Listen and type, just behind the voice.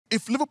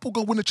if Liverpool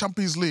go win the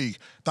Champions League,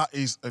 that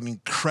is an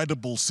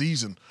incredible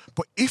season.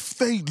 But if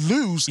they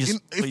lose... You're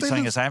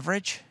saying it's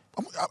average?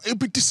 It'd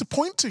be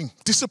disappointing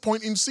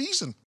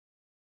season.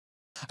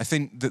 I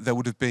think that there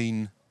would have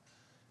been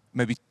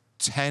maybe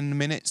 10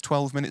 minutes,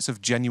 12 minutes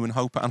of genuine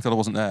hope at Anfield. I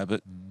wasn't there,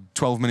 but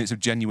 12 minutes of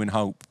genuine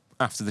hope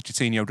after the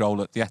Coutinho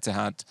goal at the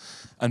Etihad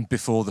and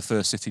before the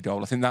first City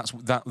goal. I think that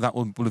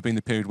will have been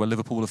the period where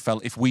Liverpool would have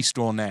felt, if we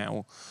score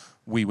now,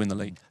 we win the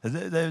league.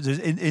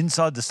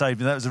 Inside the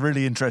stadium, that was a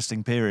really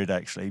interesting period,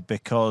 actually,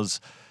 because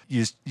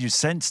you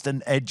sensed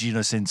an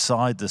edginess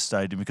inside the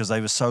stadium because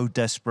they were so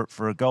desperate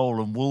for a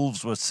goal, and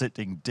Wolves were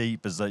sitting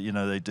deep as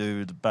they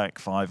do the back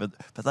five,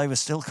 but they were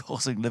still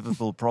causing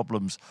Liverpool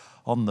problems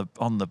on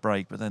the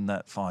break. But then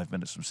that 5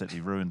 minutes from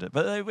City ruined it.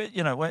 But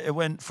it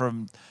went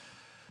from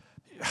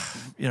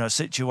a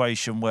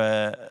situation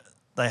where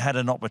they had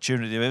an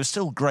opportunity. There was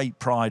still great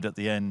pride at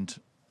the end,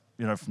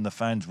 from the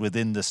fans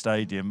within the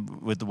stadium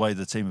with the way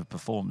the team have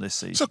performed this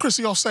season. So, Chris,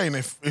 you're saying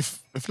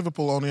if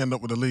Liverpool only end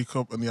up with the League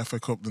Cup and the FA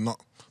Cup, they're not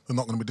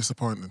going to be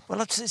disappointed? Well,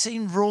 I've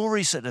seen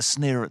Rory sort of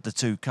sneer at the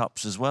two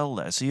cups as well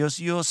there. So you're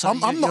saying...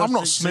 I'm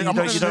not sneering.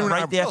 You don't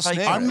rate the FA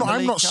Cup?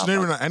 I'm not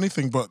sneering at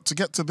anything, but to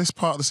get to this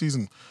part of the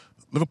season,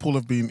 Liverpool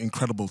have been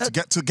incredible to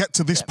get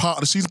to this part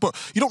of the season. But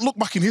you don't look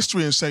back in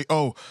history and say,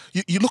 oh,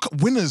 you look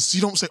at winners. You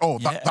don't say, oh,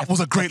 that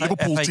was a great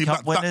Liverpool team.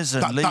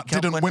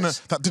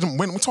 That didn't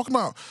win. We're talking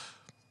about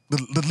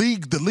the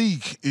league. The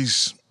league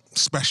is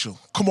special.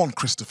 Come on,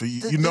 Christopher.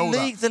 You know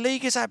that. The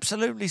league is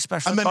absolutely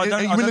special. And then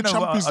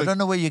I don't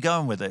know where you're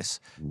going with this.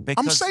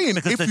 I'm saying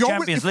because the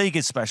Champions League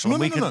is special. No.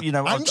 I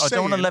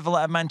don't want to level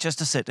it at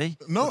Manchester City.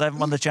 No, they haven't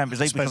won the Champions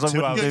League because I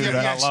wouldn't do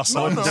that last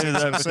time.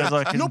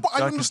 No, but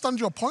I understand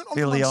your point on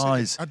feel the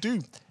eyes. I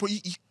do. But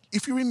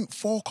if you're in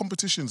 4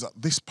 competitions at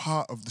this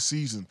part of the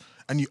season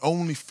and you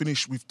only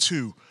finish with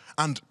 2,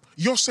 and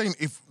you're saying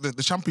if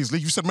the Champions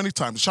League, you said many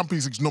times, the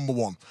Champions League's number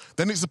 1,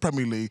 then it's the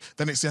Premier League,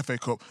 then it's the FA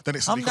Cup, then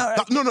it's the League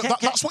Cup.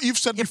 That's what you've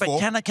said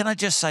before. But can I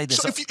just say this?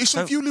 So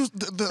if you lose...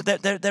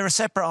 There are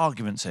separate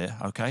arguments here,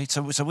 okay?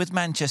 So with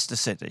Manchester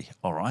City,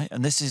 all right,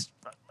 and this is...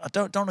 I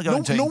don't want to go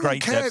into it in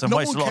great depth and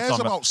waste a lot of time. No one cares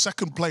about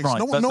second place. Right,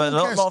 no one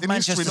cares. In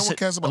history, no one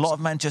cares about... A lot of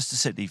Manchester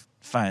City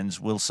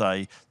fans will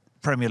say...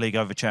 Premier League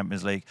over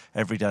Champions League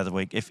every day of the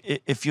week.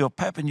 If you're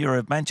Pep and you're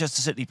a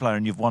Manchester City player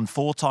and you've won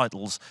 4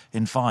 titles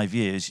in 5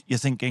 years, you're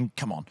thinking,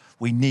 come on,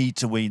 we need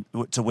to win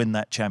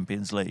that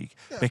Champions League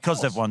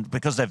because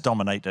they've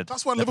dominated.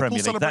 That's why the Liverpool Premier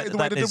League. celebrated the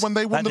way they did when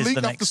they won the league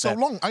after so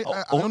long.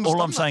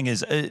 All I'm saying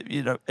is,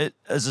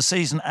 as a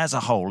season as a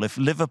whole, if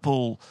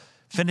Liverpool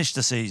finish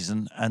the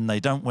season and they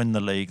don't win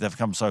the league, they've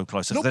come so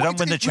close. If they don't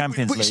win the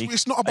Champions League...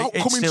 It's not about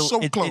coming so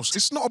close.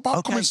 It's not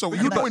about coming so...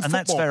 You know in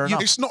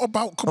football, it's not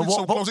about coming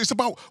so close. It's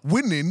about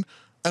winning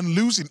and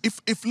losing.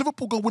 If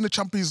Liverpool go win the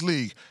Champions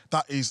League,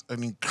 that is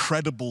an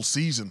incredible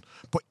season.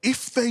 But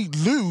if they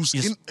lose...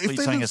 You're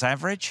saying it's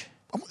average?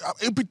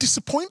 It'd be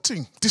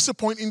disappointing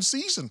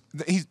season.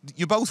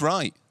 You're both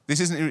right. This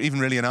isn't even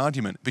really an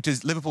argument,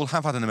 because Liverpool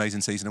have had an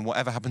amazing season, and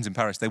whatever happens in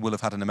Paris, they will have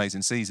had an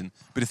amazing season.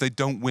 But if they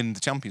don't win the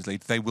Champions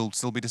League, they will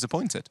still be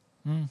disappointed.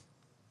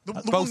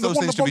 Both those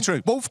things to be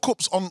true. Both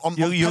cups on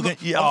you're not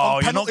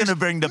going to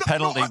bring the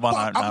penalty one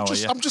out now, are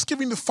you? I'm just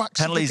giving the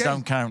facts. Penalties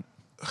don't count.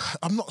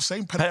 I'm not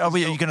saying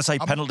penalties. Are you going to say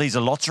penalties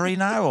are lottery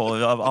now,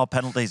 or are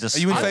penalties? Are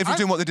you in favour of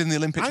doing what they did in the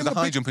Olympics with the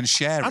high jump and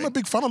sharing? I'm a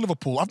big fan of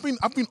Liverpool. I've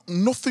been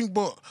nothing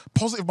but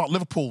positive about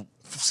Liverpool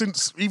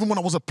since even when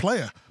I was a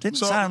player. Didn't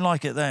sound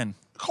like it then.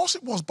 Of course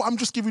it was, but I'm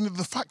just giving you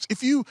the facts.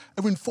 If you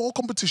are in 4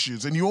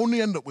 competitions and you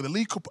only end up with the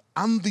League Cup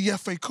and the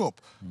FA Cup,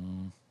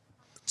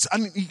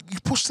 and you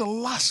push to the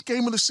last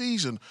game of the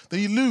season, then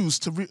you lose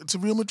to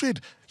Real Madrid,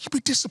 you'd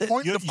be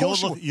disappointed.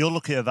 You're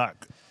looking at that,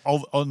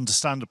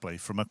 understandably,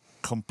 from a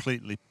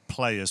completely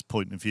player's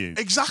point of view.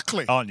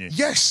 Exactly. Aren't you?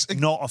 Yes.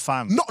 Not a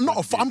fan. Not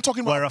a fan. I'm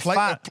talking about a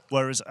player.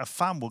 Whereas a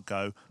fan would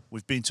go,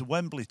 we've been to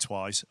Wembley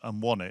twice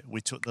and won it. We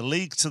took the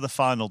league to the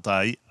final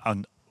day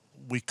and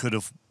we could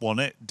have won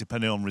it,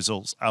 depending on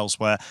results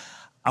elsewhere.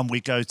 And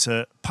we go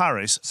to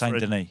Paris.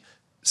 Saint-Denis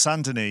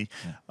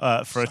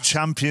for a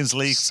Champions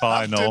League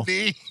final.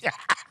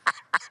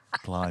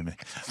 Blimey.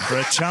 For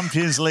a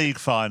Champions League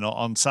final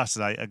on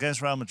Saturday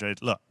against Real Madrid.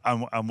 Look,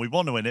 and we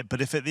want to win it,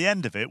 but if at the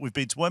end of it, we've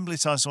been to Wembley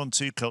twice, won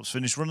 2 cups,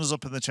 finished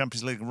runners-up in the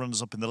Champions League and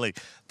runners-up in the league,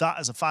 that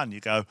as a fan,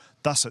 you go,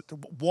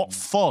 what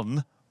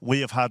fun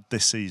we have had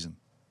this season.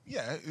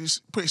 Yeah,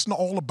 but it's not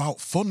all about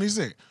fun, is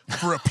it?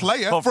 For a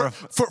player,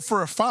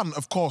 for a fan,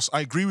 of course,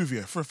 I agree with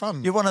you. For a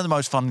fan, you're one of the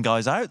most fun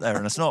guys out there,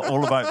 and it's not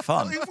all about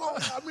fun. Well,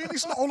 I mean,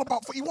 it's not all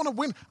about fun. You want to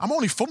win. I'm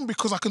only fun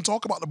because I can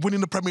talk about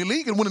winning the Premier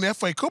League and winning the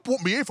FA Cup.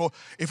 Wouldn't be here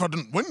if I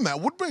didn't win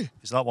that, would be?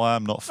 Is that why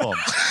I'm not fun?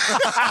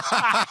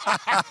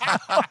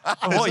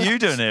 What are you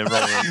doing here,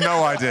 Rory?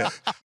 No idea.